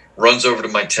cousin runs over to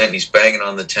my tent and he's banging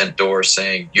on the tent door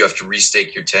saying, "You have to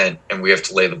restake your tent and we have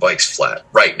to lay the bikes flat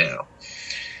right now."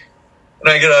 And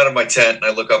I get out of my tent and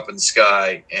I look up in the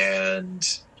sky, and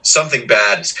something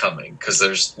bad is coming because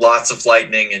there's lots of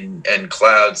lightning and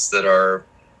clouds that are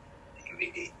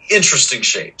interesting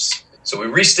shapes. So we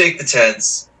restake the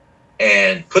tents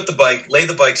and lay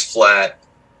the bikes flat,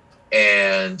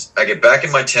 and I get back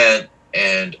in my tent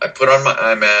and I put on my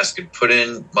eye mask and put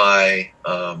in my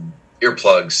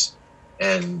earplugs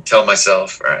and tell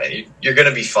myself, "All right, you're going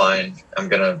to be fine. I'm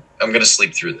going to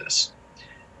sleep through this."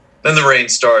 Then the rain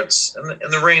starts,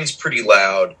 and the rain's pretty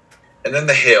loud, and then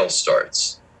the hail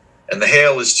starts, and the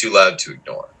hail is too loud to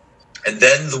ignore. And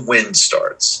then the wind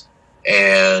starts.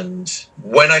 And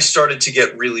when I started to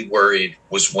get really worried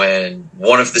was when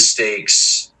one of the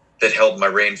stakes that held my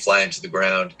rain fly into the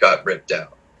ground got ripped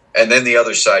out. And then the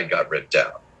other side got ripped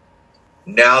out.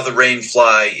 Now the rain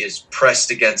fly is pressed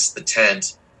against the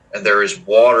tent, and there is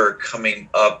water coming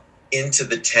up into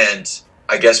the tent,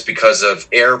 I guess because of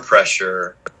air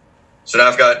pressure. So now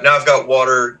I've got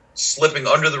water slipping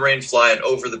under the rain fly and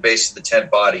over the base of the tent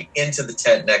body into the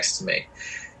tent next to me.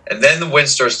 And then the wind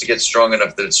starts to get strong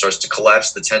enough that it starts to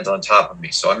collapse the tent on top of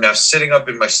me. So I'm now sitting up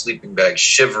in my sleeping bag,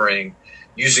 shivering,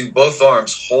 using both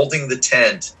arms, holding the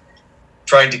tent,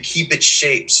 trying to keep its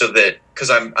shape so that, because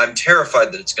I'm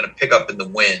terrified that it's going to pick up in the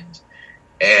wind.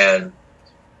 And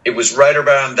it was right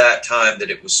around that time that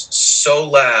it was so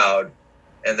loud,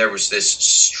 and there was this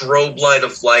strobe light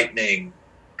of lightning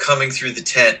coming through the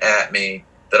tent at me,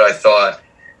 that I thought,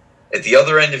 at the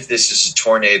other end of this is a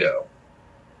tornado.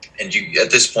 And you,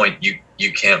 at this point,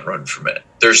 you can't run from it.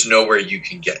 There's nowhere you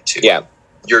can get to. Yeah.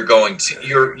 You're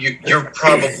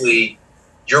probably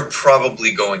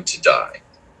going to die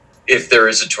if there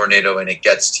is a tornado and it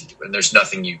gets to you, and there's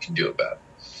nothing you can do about it.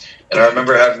 And I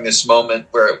remember having this moment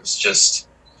where it was just,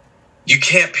 you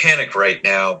can't panic right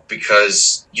now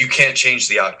because you can't change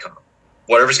the outcome.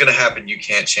 Whatever's going to happen, you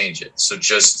can't change it. So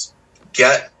just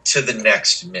get to the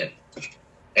next minute.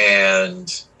 And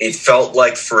it felt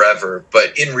like forever,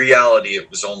 but in reality, it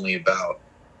was only about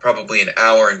probably an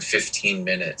hour and 15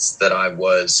 minutes that I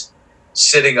was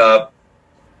sitting up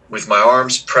with my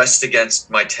arms pressed against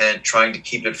my tent, trying to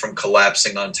keep it from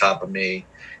collapsing on top of me,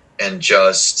 and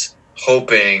just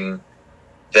hoping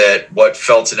that what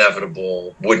felt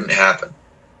inevitable wouldn't happen.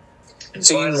 And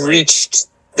so finally, you reached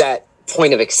that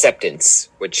point of acceptance,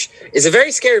 which is a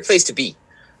very scary place to be.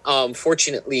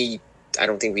 Fortunately, I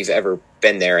don't think we've ever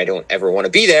been there. I don't ever want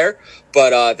to be there,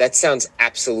 but that sounds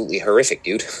absolutely horrific,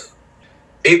 dude.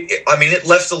 It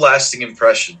left a lasting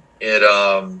impression.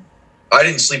 I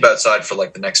didn't sleep outside for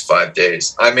like the next 5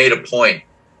 days. I made a point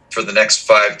for the next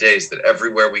 5 days that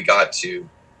everywhere we got to,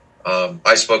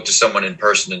 I spoke to someone in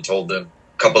person and told them,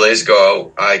 a couple days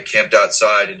ago, I camped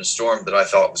outside in a storm that I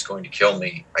thought was going to kill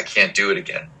me. I can't do it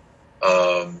again.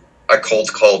 I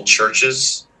cold called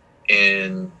churches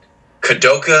in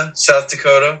Kadoka, South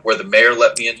Dakota, where the mayor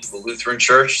let me into the Lutheran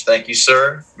church. Thank you,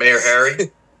 sir. Mayor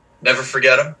Harry. Never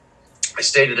forget him. I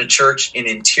stayed at a church in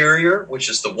Interior, which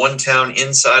is the one town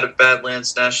inside of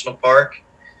Badlands National Park.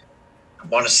 I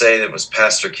want to say it was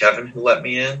Pastor Kevin who let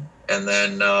me in. And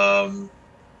then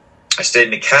I stayed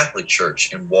in a Catholic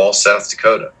church in Wall, South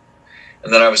Dakota.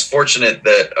 And then I was fortunate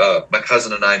that my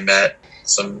cousin and I met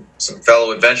some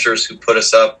fellow adventurers who put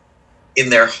us up in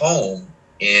their home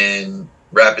in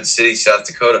Rapid City, South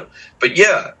Dakota. But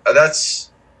yeah,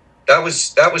 that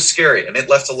was scary, and it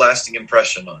left a lasting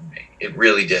impression on me. It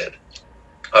really did.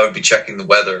 I would be checking the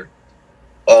weather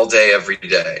all day, every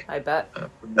day. I bet.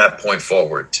 From that point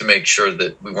forward, to make sure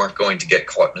that we weren't going to get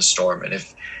caught in a storm, and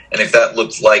if that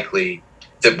looked likely,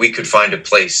 that we could find a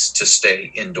place to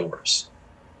stay indoors.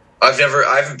 I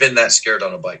haven't been that scared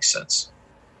on a bike since.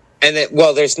 And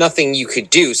there's nothing you could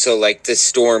do. So like the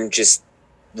storm just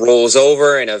rolls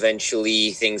over and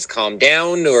eventually things calm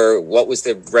down, or what was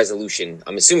the resolution?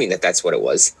 I'm assuming that's what it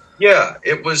was. Yeah,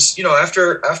 it was,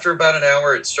 after about an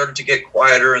hour, it started to get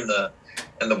quieter, and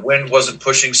the wind wasn't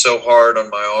pushing so hard on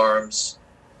my arms,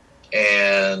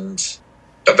 and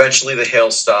eventually the hail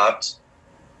stopped,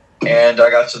 and I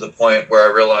got to the point where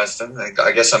I realized,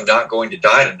 I guess I'm not going to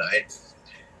die tonight,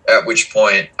 at which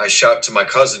point I shout to my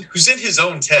cousin, who's in his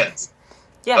own tent.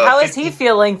 Yeah, how is he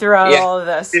feeling throughout all of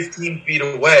this? 15 feet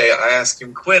away, I asked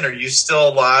him, Quinn, are you still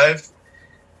alive?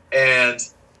 And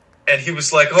he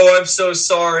was like, oh, I'm so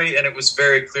sorry. And it was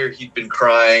very clear he'd been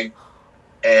crying.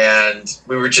 And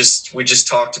we just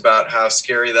talked about how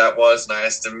scary that was. And I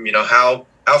asked him, how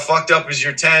fucked up is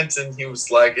your tent? And he was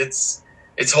like, it's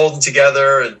holding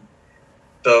together. And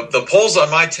the poles on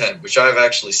my tent, which I've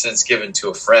actually since given to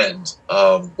a friend,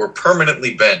 were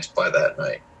permanently bent by that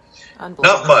night.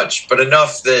 Not much, but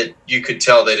enough that you could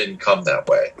tell they didn't come that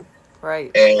way.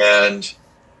 Right. And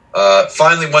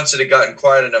finally, once it had gotten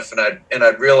quiet enough, and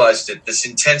I'd realized it, this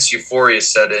intense euphoria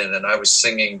set in, and I was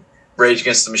singing Rage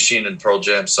Against the Machine and Pearl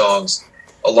Jam songs,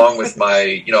 along with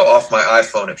my, off my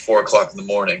iPhone at 4:00 in the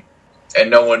morning,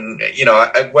 and no one,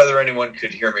 whether anyone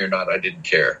could hear me or not, I didn't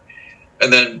care.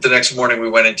 And then the next morning, we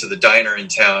went into the diner in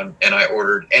town, and I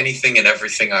ordered anything and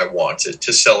everything I wanted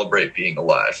to celebrate being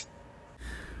alive.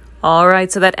 All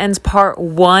right, so that ends part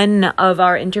 1 of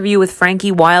our interview with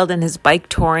Frankie Wild and his bike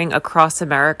touring across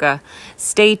America.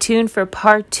 Stay tuned for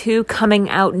part 2 coming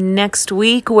out next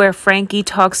week, where Frankie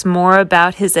talks more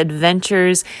about his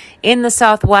adventures in the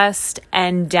Southwest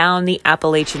and down the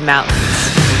Appalachian Mountains.